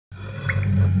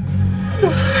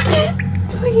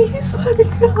let me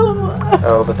go.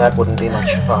 Oh, but that wouldn't be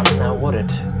much fun, now would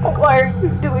it? Why are you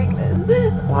doing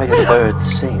this? Why do the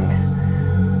birds sing?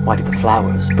 Why do the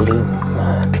flowers bloom?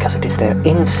 Because it is their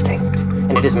instinct.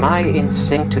 And it is my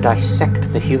instinct to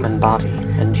dissect the human body.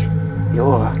 And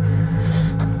your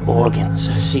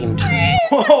organs seem to...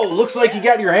 Whoa, looks like you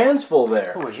got your hands full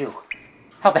there. Who are you?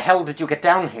 How the hell did you get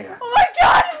down here? Oh my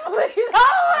God, please help!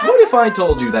 What if I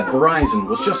told you that Berizon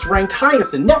was just ranked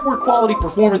highest in network quality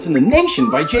performance in the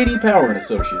nation by J.D. Power and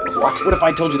Associates? What if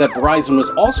I told you that Berizon was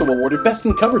also awarded best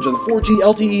in coverage on the 4G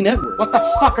LTE network? What the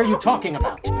fuck are you talking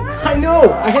about? I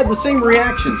know! I had the same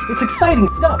reaction. It's exciting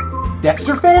stuff.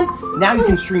 Dexter fan? Now you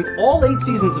can stream all 8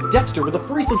 seasons of Dexter with a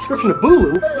free subscription to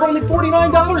Hulu for only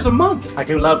 $49 a month. I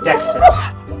do love Dexter.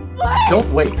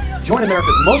 Don't wait. Join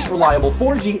America's most reliable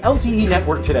 4G LTE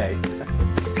network today.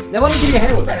 Now let me give you a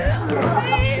hand with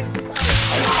that.